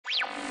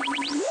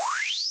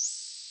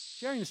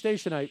Sharing the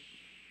stage tonight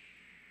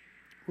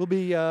will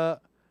be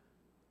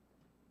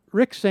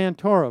Rick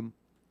Santorum.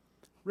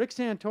 Rick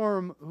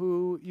Santorum,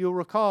 who you'll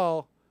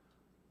recall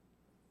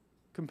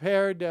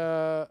compared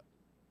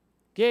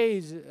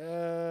gays,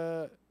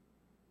 I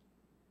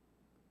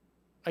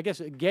guess,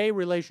 a gay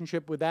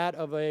relationship with that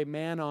of a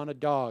man on a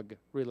dog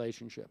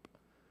relationship.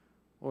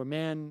 Or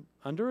man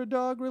under a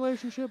dog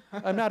relationship?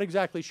 I'm not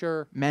exactly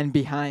sure. Man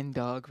behind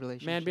dog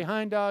relationship. Man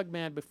behind dog,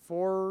 man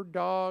before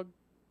dog,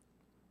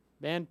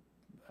 man,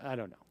 I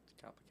don't know. It's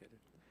complicated.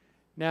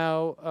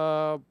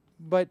 Now,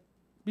 but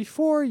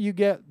before you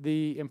get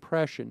the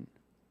impression,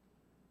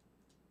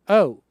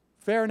 oh,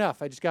 fair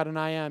enough. I just got an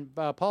eye on.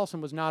 Paulson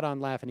was not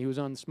on Laughing. He was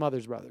on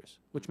Smothers Brothers,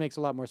 which makes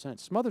a lot more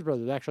sense. Smothers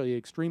Brothers is actually an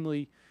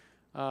extremely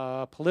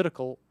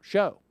political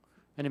show.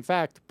 And in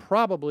fact,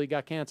 probably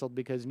got canceled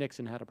because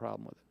Nixon had a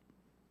problem with it.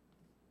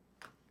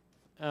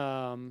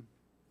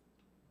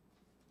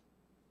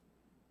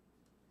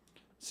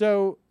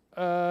 So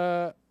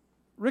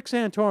Rick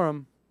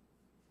Santorum,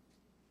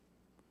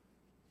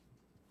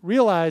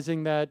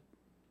 realizing that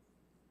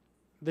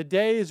the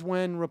days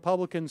when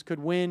Republicans could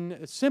win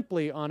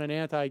simply on an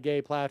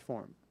anti-gay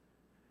platform,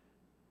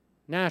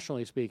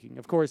 nationally speaking,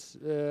 of course,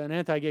 an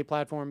anti-gay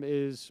platform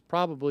is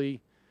probably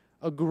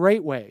a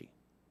great way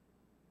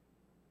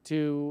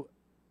to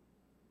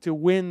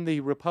win the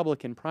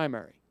Republican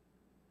primary.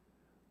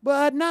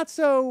 But not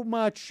so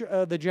much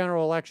the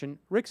general election.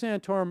 Rick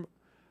Santorum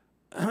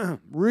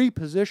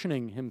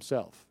repositioning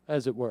himself,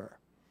 as it were.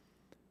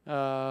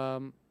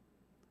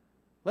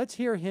 Let's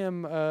hear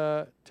him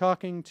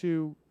talking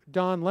to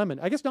Don Lemon.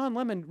 I guess Don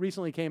Lemon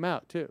recently came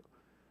out too.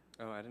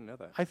 Oh, I didn't know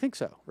that. I think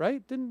so.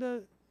 Right? Didn't?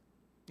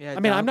 Yeah. I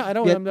mean, I'm not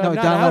outing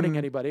Lemon,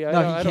 anybody.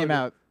 No, he came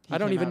out. I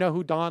don't even know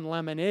who Don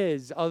Lemon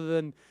is, other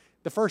than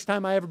the first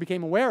time I ever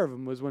became aware of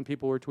him was when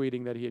people were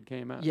tweeting that he had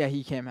came out. Yeah,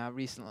 he came out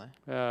recently.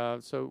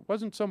 So it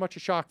wasn't so much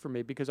a shock for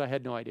me because I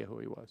had no idea who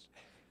he was.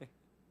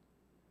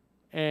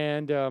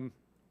 And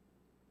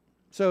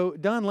so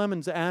Don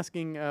Lemon's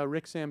asking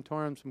Rick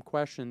Santorum some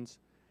questions.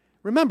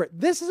 Remember,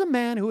 this is a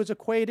man who has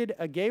equated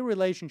a gay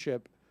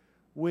relationship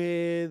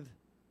with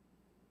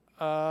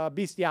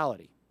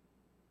bestiality.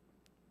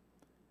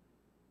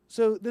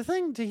 So the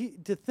thing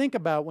to think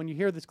about when you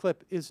hear this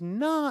clip is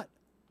not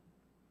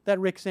that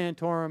Rick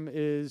Santorum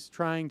is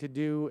trying to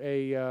do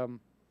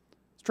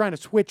trying to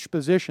switch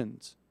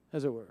positions,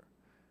 as it were,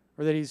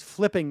 or that he's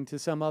flipping to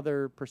some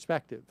other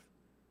perspective.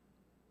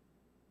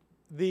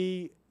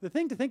 The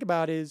thing to think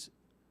about is,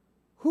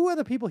 who are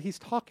the people he's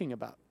talking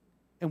about,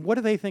 and what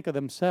do they think of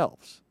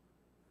themselves?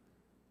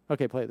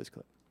 Okay, play this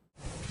clip.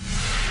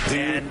 Do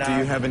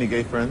you have any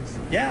gay friends?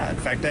 Yeah, in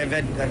fact, I've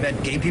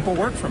had gay people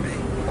work for me.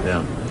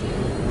 Yeah.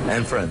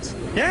 And friends?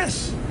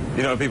 Yes.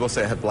 You know, people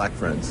say I have black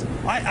friends.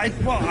 I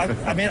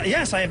mean,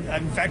 yes.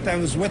 In fact, I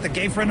was with a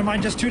gay friend of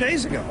mine just 2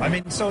 days ago. I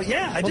mean, so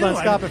yeah, I do. Hold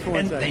on, stop it for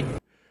 1 second.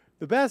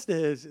 The best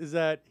is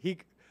that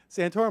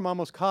Santorum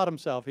almost caught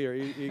himself here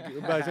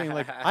by saying,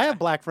 like, I have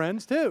black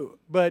friends too,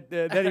 but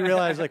then he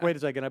realized, like, wait a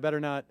second, I better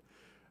not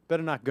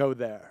go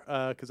there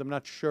because I'm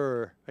not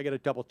sure. I got to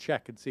double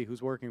check and see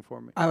who's working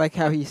for me. I like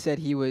how he said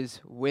he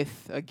was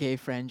with a gay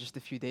friend just a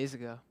few days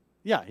ago.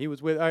 Yeah, he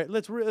was with. All right,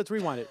 let's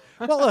rewind it.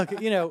 Well, look,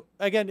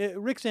 again,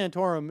 Rick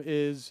Santorum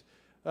is,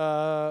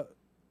 well,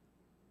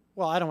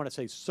 I don't want to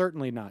say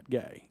certainly not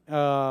gay.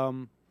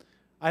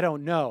 I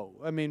don't know.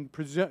 I mean,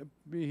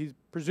 he's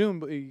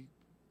presumably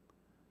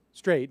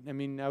straight. I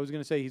mean, I was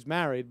going to say he's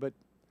married, but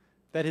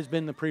that has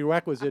been the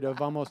prerequisite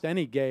of almost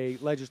any gay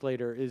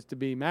legislator is to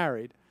be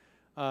married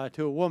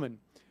to a woman.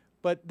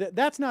 But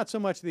that's not so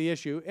much the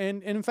issue.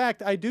 And in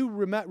fact, I do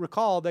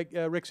recall that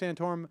Rick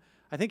Santorum,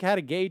 I think, had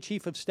a gay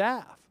chief of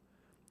staff.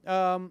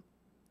 But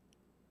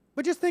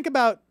just think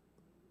about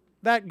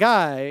that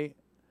guy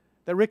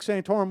that Rick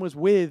Santorum was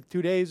with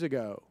 2 days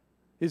ago,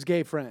 his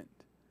gay friend.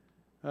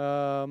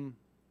 And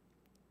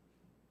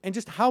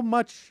just how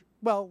much,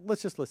 well,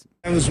 let's just listen.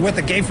 I was with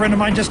a gay friend of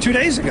mine just 2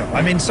 days ago.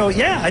 I mean, so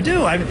yeah, I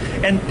do.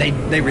 And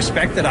they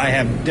respect that I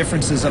have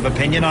differences of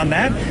opinion on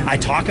that. I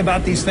talk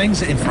about these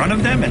things in front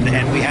of them, and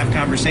we have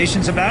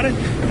conversations about it.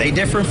 They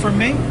differ from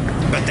me,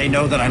 but they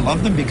know that I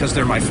love them because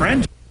they're my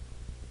friend.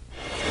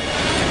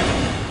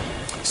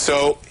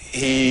 So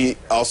he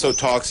also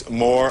talks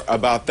more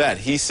about that.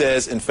 He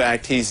says, in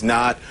fact, he's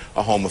not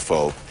a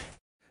homophobe.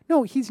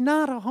 No, he's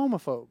not a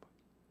homophobe.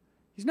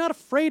 He's not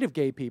afraid of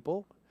gay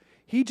people.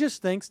 He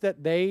just thinks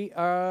that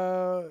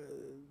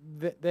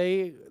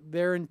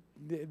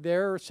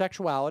their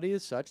sexuality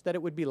is such that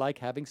it would be like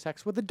having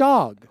sex with a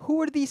dog.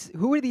 Who are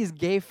these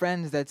gay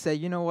friends that say,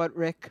 you know what,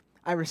 Rick?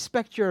 I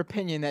respect your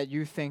opinion that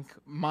you think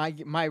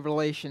my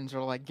relations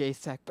are like gay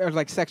sex or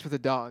like sex with a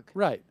dog.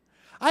 Right.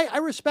 I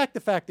respect the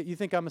fact that you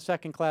think I'm a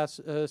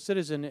second-class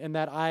citizen and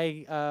that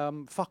I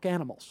fuck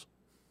animals.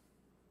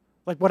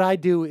 Like what I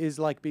do is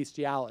like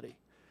bestiality,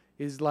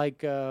 is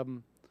like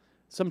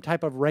some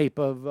type of rape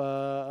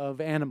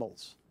of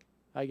animals,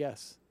 I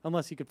guess.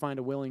 Unless you could find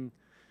a willing,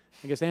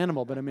 I guess,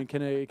 animal. But I mean,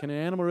 can an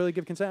animal really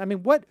give consent? I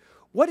mean, what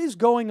is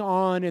going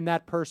on in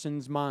that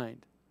person's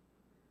mind,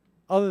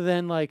 other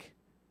than like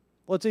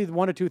let's say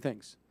one of two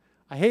things.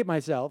 I hate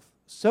myself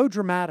so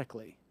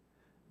dramatically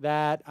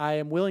that I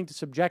am willing to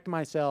subject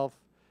myself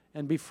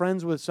and be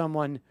friends with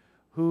someone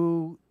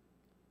who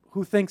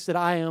thinks that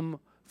I am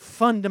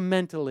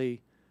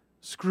fundamentally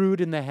screwed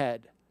in the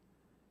head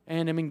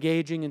and am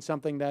engaging in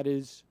something that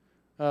is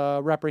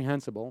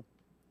reprehensible.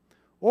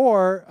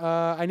 Or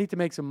I need to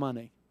make some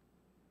money.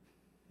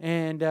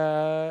 And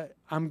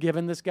I'm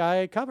giving this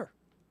guy cover.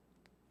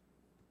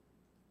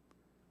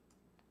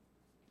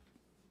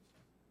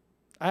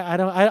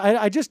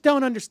 I just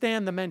don't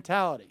understand the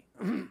mentality.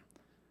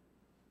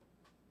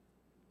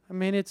 I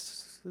mean,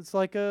 it's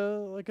like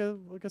a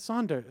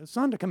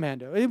Sonder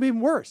commando. It'd be even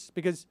worse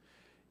because,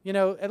 you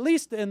know, at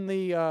least in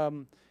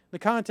the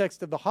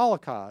context of the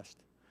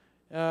Holocaust,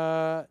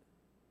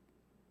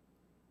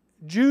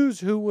 Jews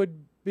who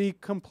would be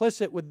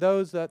complicit with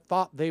those that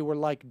thought they were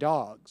like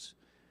dogs,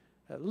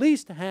 at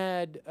least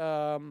had,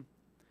 and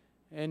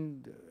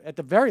at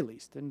the very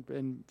least,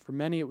 and for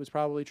many it was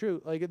probably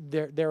true, like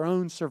their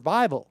own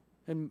survival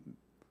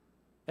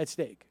at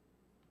stake.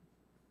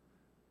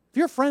 If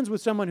you're friends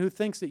with someone who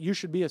thinks that you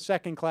should be a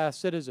second-class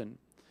citizen,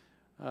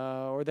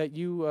 or that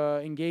you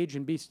engage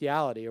in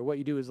bestiality, or what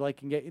you do is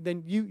like engage,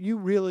 then you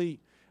really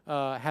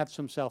have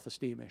some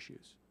self-esteem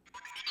issues.